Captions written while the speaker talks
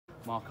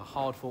Mark, a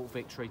hard-fought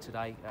victory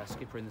today,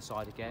 skipper in the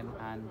side again,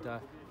 and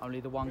only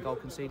the 1 goal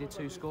conceded,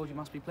 2 scored. You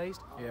must be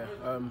pleased? Yeah,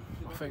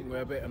 I think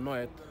we're a bit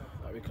annoyed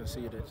that we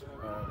conceded.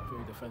 I think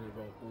we defended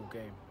well all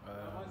game.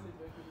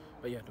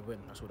 But yeah, the win,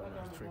 that's all that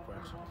matters, 3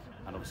 points.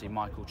 And obviously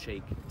Michael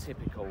Cheek,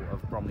 typical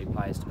of Bromley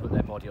players to put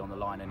their body on the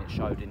line, and it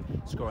showed in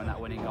scoring that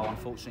winning goal,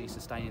 unfortunately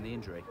sustaining the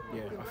injury.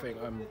 Yeah, I think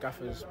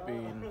Gaffer's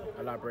been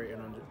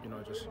elaborating on,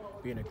 just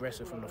being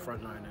aggressive from the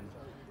front line, and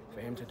for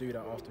him to do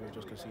that after we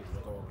just conceded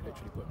the goal,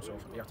 literally put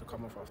himself, he had to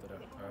come off after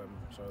that.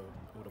 So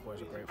all the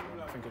boys are grateful,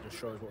 and I think it just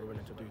shows what we're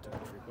willing to do to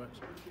get the 3 points.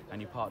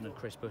 And you partnered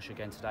Chris Bush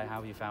again today. How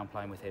have you found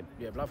playing with him?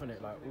 Yeah, loving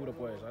it. Like all the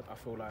boys, I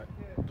feel like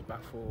the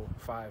back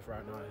 4-5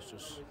 right now is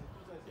just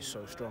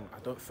so strong. I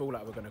don't feel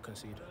like we're going to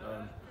concede.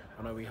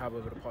 I know we have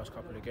over the past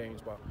couple of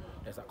games, but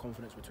there's that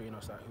confidence between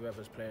us that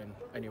whoever's playing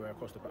anywhere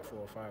across the back 4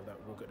 or 5, that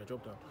will get the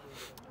job done.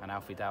 And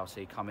Alfie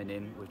Dowsey coming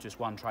in with just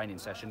 1 training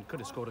session, could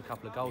have scored a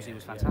couple of goals. He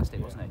was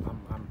fantastic, wasn't he?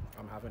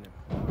 I'm having him.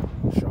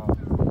 Sharp,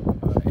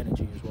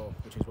 energy as well,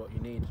 which is what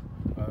you need.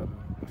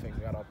 I think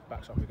we had our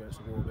backs up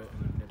against the wall a bit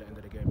at the end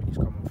of the game, and he's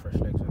come on fresh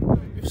legs,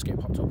 and we've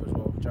skipped up top as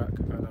well, Jack,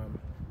 and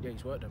yeah,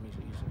 he's worked them.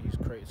 He's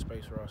created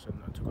space for us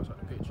and took us up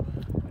the pitch.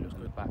 It was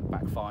good.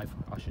 Back 5,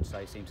 I should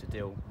say, seems to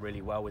deal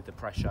really well with the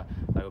pressure.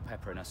 They were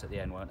peppering us at the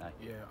end, weren't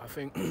they? Yeah, I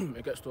think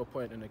it gets to a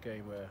point in the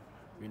game where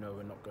we know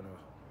we're not going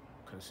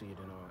to concede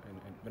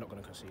we're not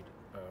going to concede.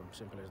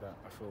 Simple as that.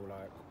 I feel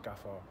like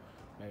Gaffer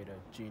made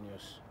a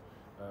genius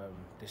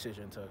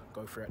decision to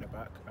go through at the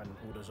back, and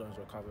all the zones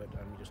were covered,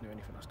 and we just knew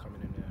anything that's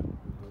coming in there,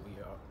 we'll eat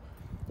it up.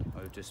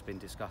 We've just been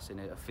discussing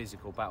a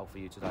physical battle for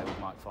you today with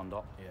Mike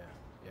Fondop.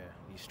 Yeah,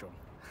 he's strong.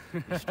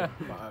 He's strong,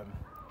 but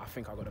I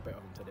think I got the better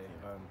of him today.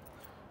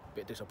 A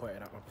bit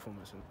disappointed at my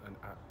performance and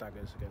at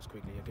daggers against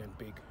Quigley, again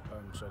big.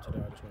 So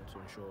today I just wanted to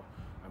ensure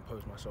and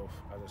pose myself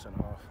as a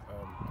centre half.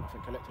 I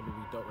think collectively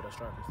we dealt with our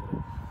strikers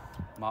today.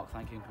 Mark,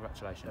 thank you and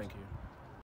congratulations. Thank you.